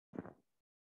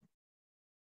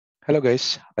Hello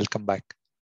guys, welcome back.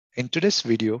 In today's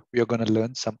video, we are going to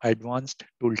learn some advanced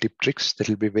tooltip tricks that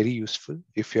will be very useful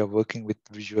if you are working with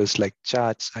visuals like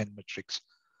charts and metrics.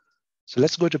 So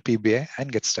let's go to PBI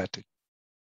and get started.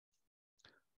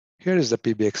 Here is the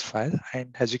PBX file,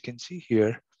 and as you can see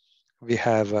here, we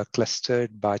have a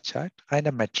clustered bar chart and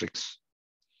a matrix.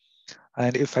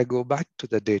 And if I go back to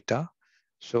the data,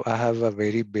 so I have a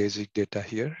very basic data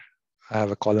here. I have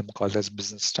a column called as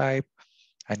business type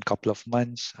and couple of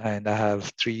months, and I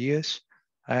have 3 years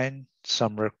and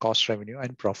some cost, revenue,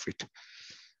 and profit.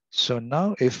 So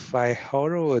now if I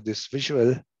hover over this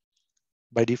visual,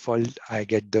 by default, I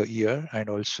get the year and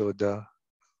also the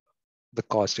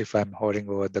cost if I'm hovering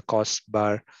over the cost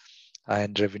bar,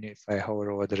 and revenue if I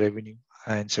hover over the revenue,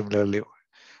 and similarly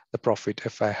the profit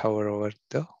if I hover over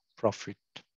the profit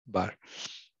bar.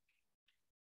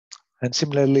 And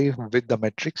similarly with the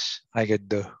metrics, I get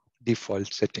the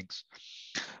default settings.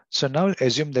 So now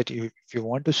assume that if you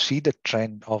want to see the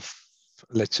trend of,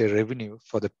 let's say, revenue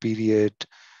for the period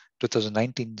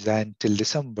 2019 Jan till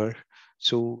December,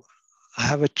 so I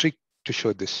have a trick to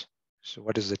show this. So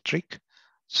what is the trick?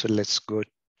 So let's go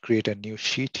create a new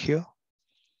sheet here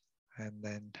and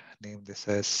then name this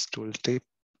as tooltip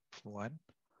 1.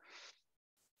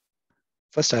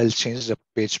 First, I'll change the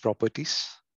page properties.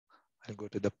 I'll go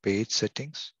to the page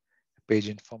settings, page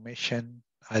information.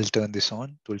 I'll turn this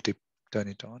on, tooltip, turn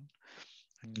it on,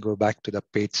 and go back to the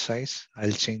page size.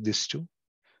 I'll change this to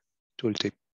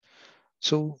tooltip.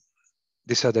 So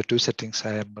these are the two settings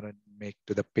I am going to make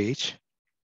to the page.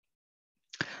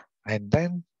 And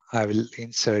then I will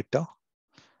insert a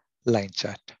line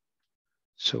chart.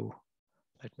 So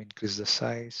let me increase the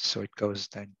size so it covers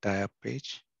the entire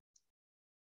page.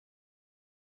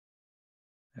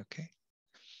 Okay.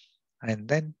 And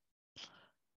then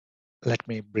let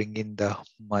me bring in the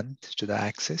month to the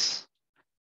axis.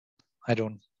 I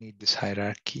don't need this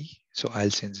hierarchy, so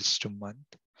I'll change this to month.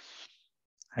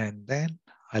 And then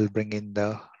I'll bring in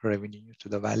the revenue to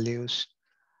the values,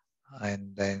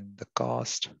 and then the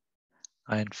cost,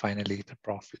 and finally the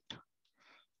profit.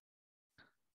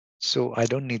 So I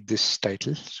don't need this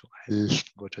title, so I'll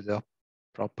go to the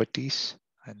properties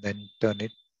and then turn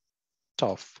it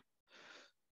off.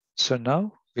 So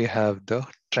now we have the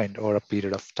trend or a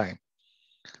period of time.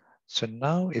 So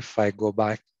now if I go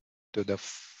back to the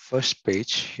first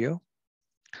page here,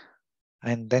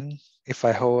 and then if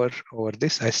I hover over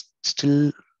this, I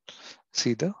still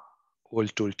see the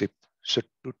old tooltip. So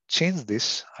to change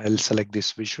this, I'll select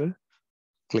this visual,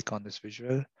 click on this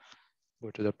visual,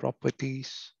 go to the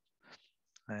properties,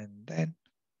 and then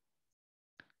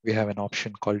we have an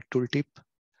option called tooltip.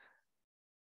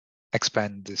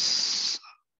 Expand this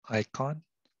icon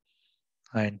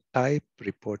and type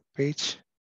report page,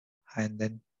 and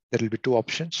then there will be two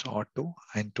options, auto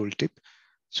and tooltip.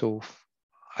 So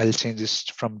I'll change this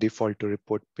from default to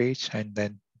report page and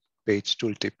then page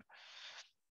tooltip.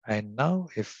 And now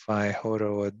if I hover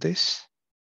over this,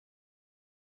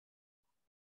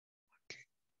 okay,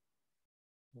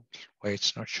 why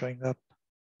it's not showing up?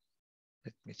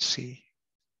 Let me see.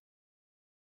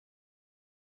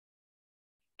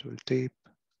 Tooltip,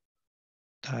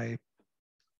 type.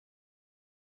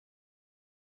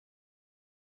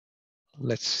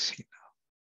 Let's see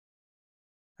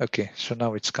now. Okay, so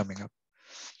now it's coming up.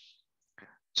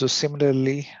 So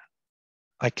similarly,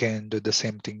 I can do the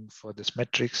same thing for this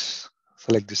metrics.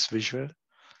 Select this visual,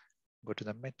 go to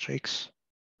the metrics,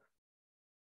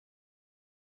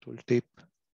 tooltip,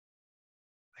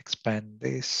 expand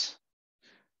this.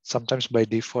 Sometimes by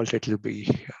default,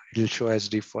 it'll show as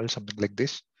default, something like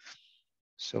this.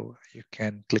 So you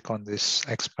can click on this,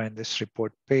 expand this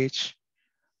report page,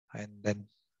 and then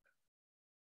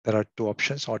there are two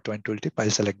options, auto and tooltip. I'll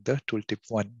select the tooltip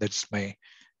 1. That's my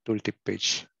tooltip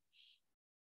page.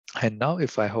 And now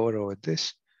if I hover over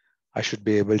this, I should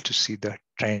be able to see the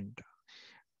trend.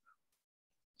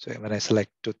 So when I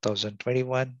select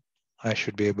 2021, I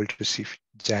should be able to see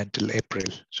Jan till April.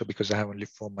 So because I have only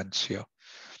 4 months here.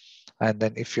 And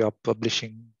then if you are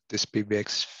publishing this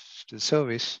PBX to the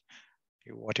service,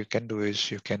 what you can do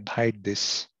is you can hide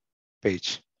this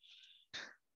page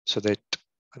so that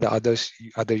the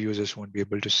other users won't be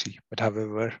able to see. But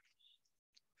however,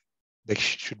 they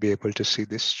should be able to see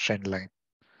this trend line.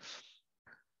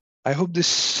 I hope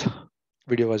this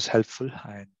video was helpful,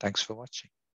 and thanks for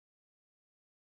watching.